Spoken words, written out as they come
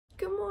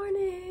Good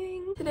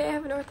morning. Today I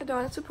have an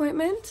orthodontist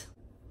appointment.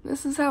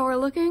 This is how we're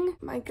looking.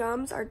 My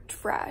gums are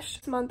trash.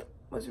 This month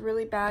was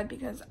really bad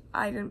because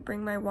I didn't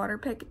bring my water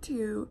pick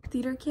to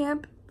theater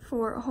camp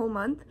for a whole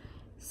month,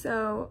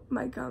 so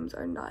my gums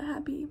are not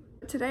happy.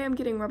 Today I'm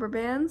getting rubber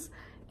bands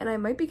and I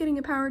might be getting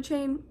a power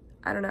chain.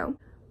 I don't know.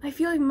 I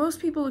feel like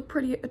most people look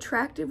pretty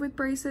attractive with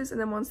braces,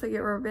 and then once they get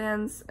rubber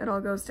bands, it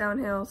all goes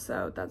downhill,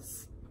 so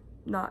that's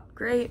not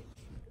great.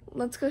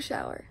 Let's go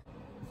shower.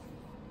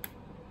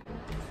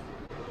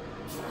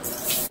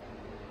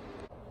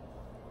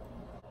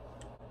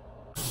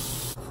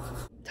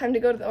 Time to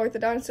go to the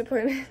orthodontist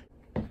appointment.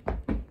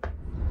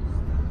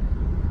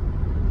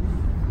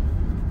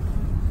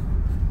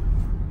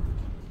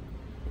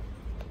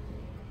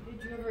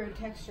 Did you ever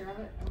texture of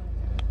it?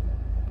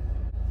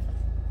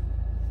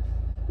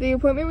 The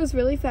appointment was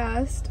really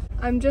fast.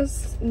 I'm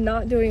just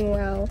not doing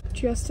well.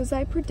 Just as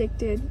I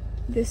predicted,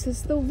 this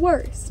is the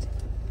worst.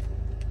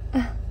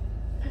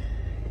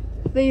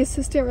 The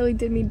assistant really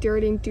did me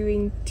dirty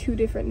doing 2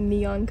 different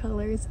neon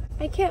colors.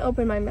 I can't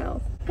open my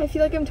mouth. I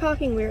feel like I'm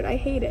talking weird. I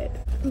hate it.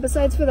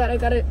 Besides for that, I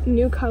got a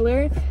new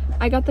color.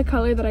 I got the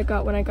color that I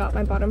got when I got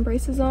my bottom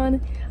braces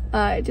on.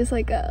 Just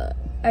like a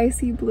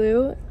icy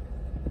blue.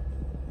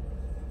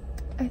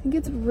 I think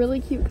it's a really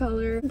cute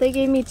color. They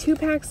gave me 2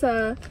 packs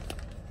of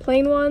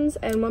plain ones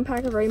and 1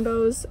 pack of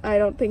rainbows. I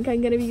don't think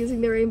I'm gonna be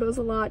using the rainbows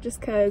a lot just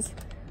because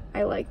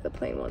I like the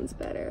plain ones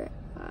better.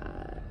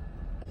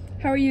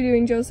 How are you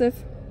doing, Joseph?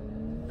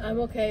 I'm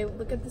okay.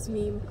 Look at this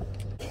meme.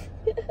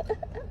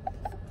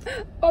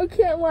 I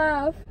can't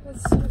laugh.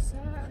 That's so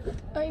sad.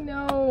 I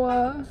know.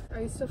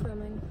 Are you still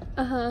filming?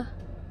 Uh-huh.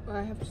 Well,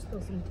 I have to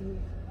spill some tea.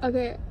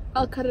 Okay,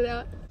 I'll cut it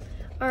out.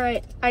 All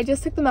right, I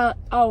just took them out.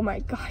 Oh my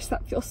gosh,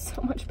 that feels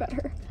so much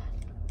better.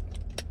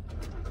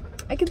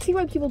 I can see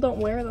why people don't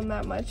wear them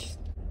that much.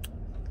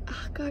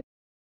 Oh god.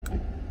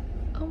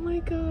 Oh my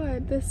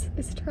god, this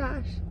is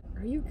trash.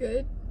 Are you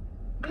good?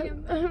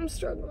 I'm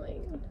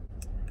struggling.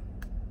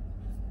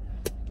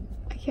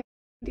 I can't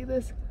do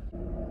this.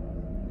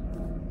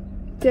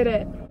 Did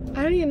it.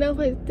 I don't even know if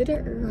I did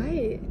it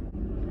right.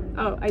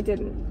 Oh, I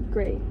didn't.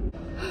 Great.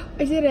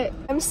 I did it.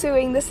 I'm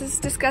suing. This is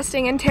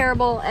disgusting and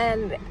terrible,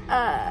 and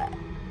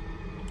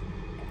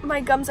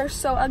my gums are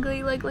so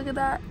ugly. Like, look at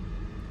that.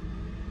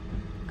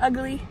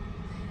 Ugly.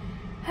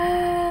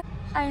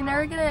 I'm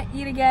never gonna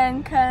eat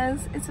again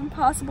because it's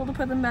impossible to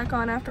put them back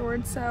on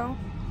afterwards, so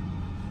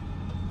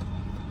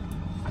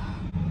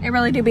it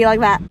really do be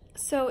like that.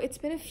 So it's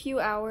been a few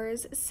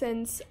hours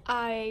since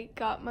I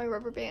got my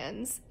rubber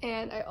bands,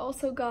 and I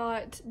also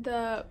got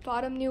the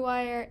bottom new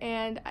wire,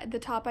 and the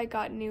top I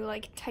got new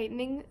like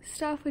tightening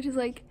stuff, which is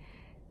like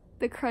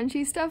the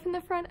crunchy stuff in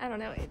the front. I don't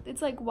know,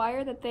 it's like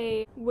wire that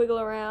they wiggle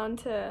around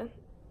to,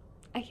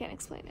 I can't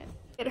explain it.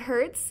 It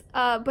hurts,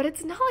 but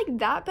it's not like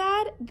that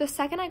bad. The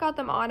second I got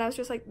them on, I was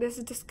just like, this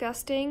is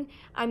disgusting.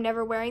 I'm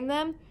never wearing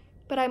them,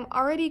 but I'm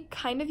already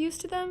kind of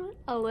used to them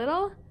a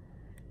little.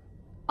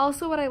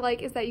 Also, what I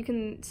like is that you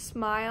can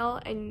smile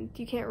and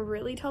you can't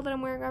really tell that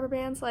I'm wearing rubber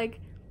bands.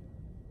 Like,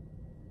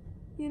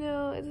 you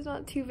know, it's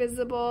not too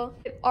visible.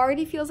 It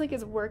already feels like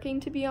it's working,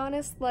 to be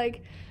honest.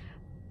 Like,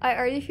 I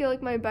already feel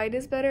like my bite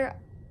is better.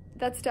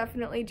 That's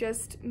definitely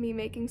just me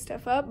making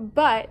stuff up,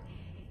 but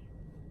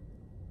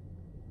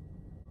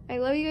I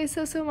love you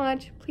guys so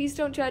much. Please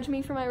don't judge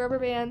me for my rubber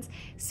bands.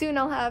 Soon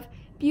I'll have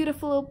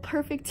beautiful,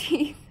 perfect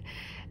teeth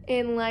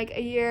in like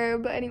a year.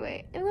 But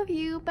anyway, I love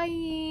you.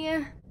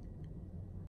 Bye.